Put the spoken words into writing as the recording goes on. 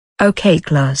Okay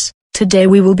class, today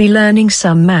we will be learning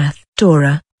some math.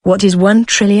 Dora, what is 1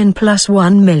 trillion plus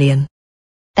 1 million?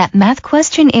 That math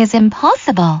question is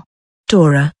impossible.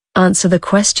 Dora, answer the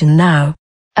question now.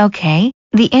 Okay,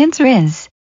 the answer is: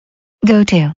 go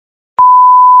to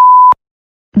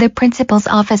the principal's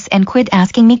office and quit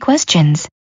asking me questions.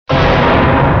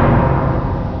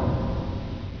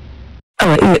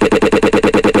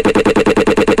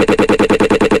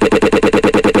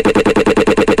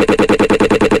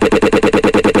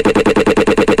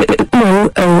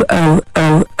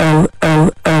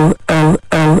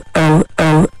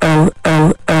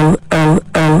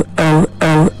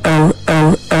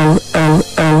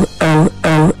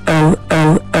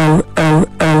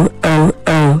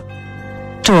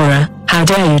 Dora, how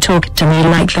dare you talk to me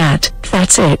like that?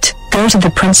 That's it. Go to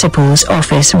the principal's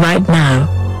office right now.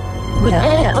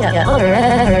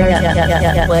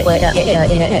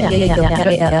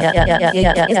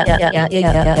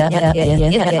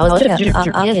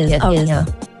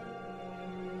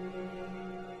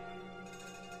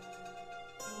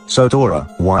 So Dora,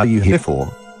 why are you here for?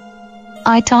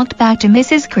 I talked back to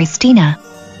Mrs. Christina.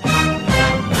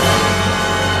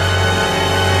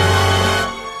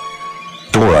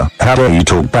 Dora, how dare you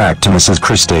talk back to Mrs.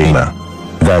 Christina?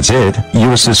 That's it, you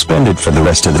are suspended for the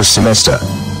rest of the semester.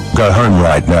 Go home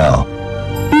right now.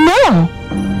 No,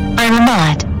 I will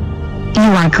not.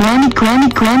 You are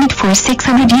grounded for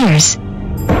 600 years.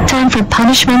 Time for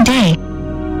punishment day.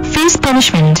 Face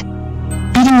punishment.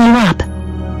 Beating you up.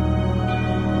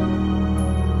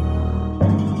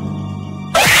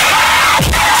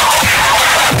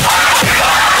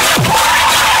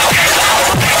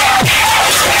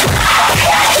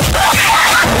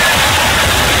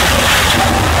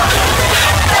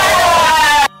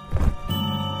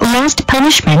 Last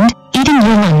punishment, eating your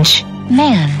lunch.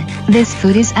 Man, this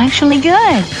food is actually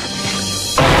good.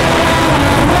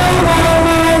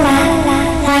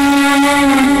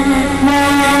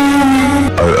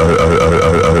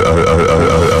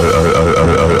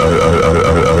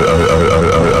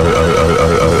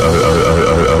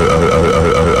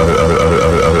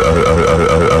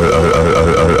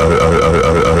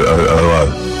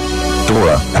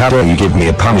 Dora, how dare you give me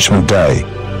a punishment day?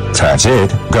 That's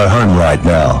it, go home right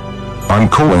now. I'm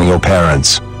calling your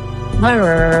parents.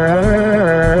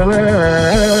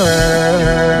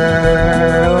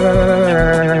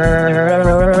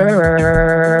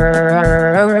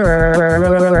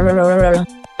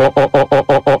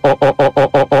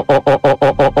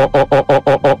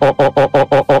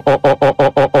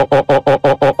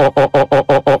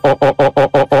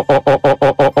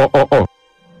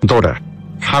 Dora,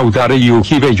 how dare you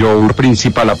give your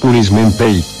principal a punishment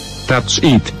day? That's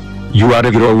it. You are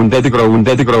grounded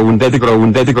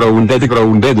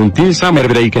until summer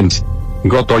break ends.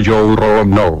 Go to your room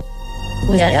now.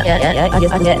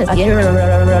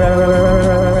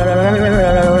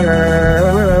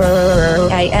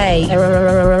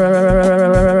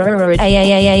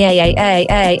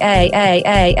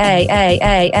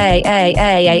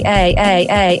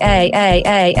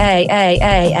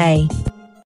 Ay.